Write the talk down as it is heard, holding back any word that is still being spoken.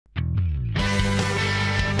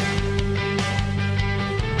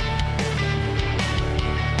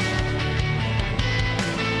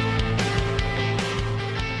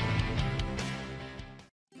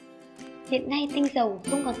Hiện nay tinh dầu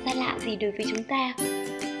không còn xa lạ gì đối với chúng ta.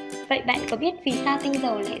 Vậy bạn có biết vì sao tinh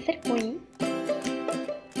dầu lại rất quý?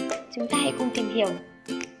 Chúng ta hãy cùng tìm hiểu.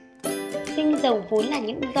 Tinh dầu vốn là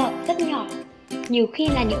những giọt rất nhỏ, nhiều khi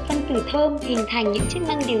là những phân tử thơm hình thành những chức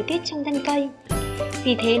năng điều tiết trong thân cây.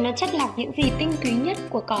 Vì thế nó chắt lọc những gì tinh túy nhất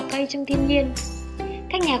của cỏ cây trong thiên nhiên.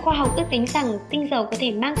 Các nhà khoa học ước tính rằng tinh dầu có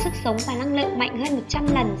thể mang sức sống và năng lượng mạnh hơn 100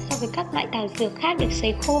 lần so với các loại thảo dược khác được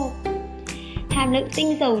sấy khô. Hàm lượng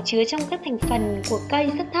tinh dầu chứa trong các thành phần của cây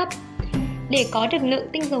rất thấp. Để có được lượng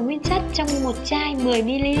tinh dầu nguyên chất trong một chai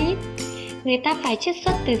 10ml, người ta phải chiết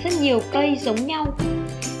xuất từ rất nhiều cây giống nhau,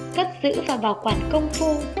 cất giữ và bảo quản công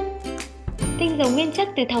phu. Tinh dầu nguyên chất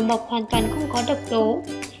từ thảo mộc hoàn toàn không có độc tố,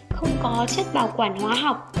 không có chất bảo quản hóa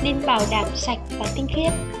học nên bảo đảm sạch và tinh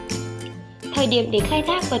khiết. Thời điểm để khai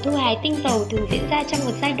thác và thu hái tinh dầu thường diễn ra trong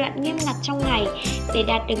một giai đoạn nghiêm ngặt trong ngày để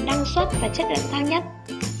đạt được năng suất và chất lượng cao nhất.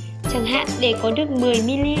 Chẳng hạn để có được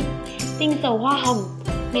 10ml tinh dầu hoa hồng,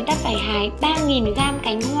 người ta phải hái 3.000 g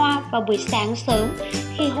cánh hoa vào buổi sáng sớm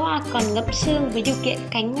khi hoa còn ngậm sương với điều kiện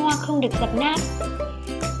cánh hoa không được dập nát.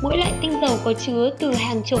 Mỗi loại tinh dầu có chứa từ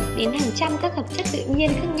hàng chục đến hàng trăm các hợp chất tự nhiên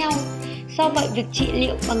khác nhau. Do vậy, việc trị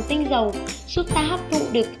liệu bằng tinh dầu giúp ta hấp thụ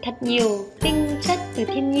được thật nhiều tinh chất từ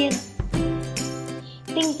thiên nhiên.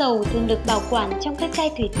 Tinh dầu thường được bảo quản trong các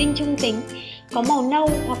chai thủy tinh trung tính, có màu nâu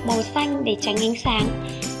hoặc màu xanh để tránh ánh sáng.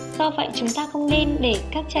 Do vậy, chúng ta không nên để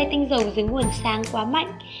các chai tinh dầu dưới nguồn sáng quá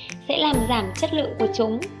mạnh, sẽ làm giảm chất lượng của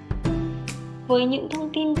chúng. Với những thông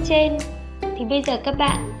tin trên, thì bây giờ các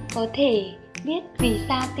bạn có thể biết vì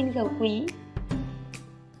sao tinh dầu quý.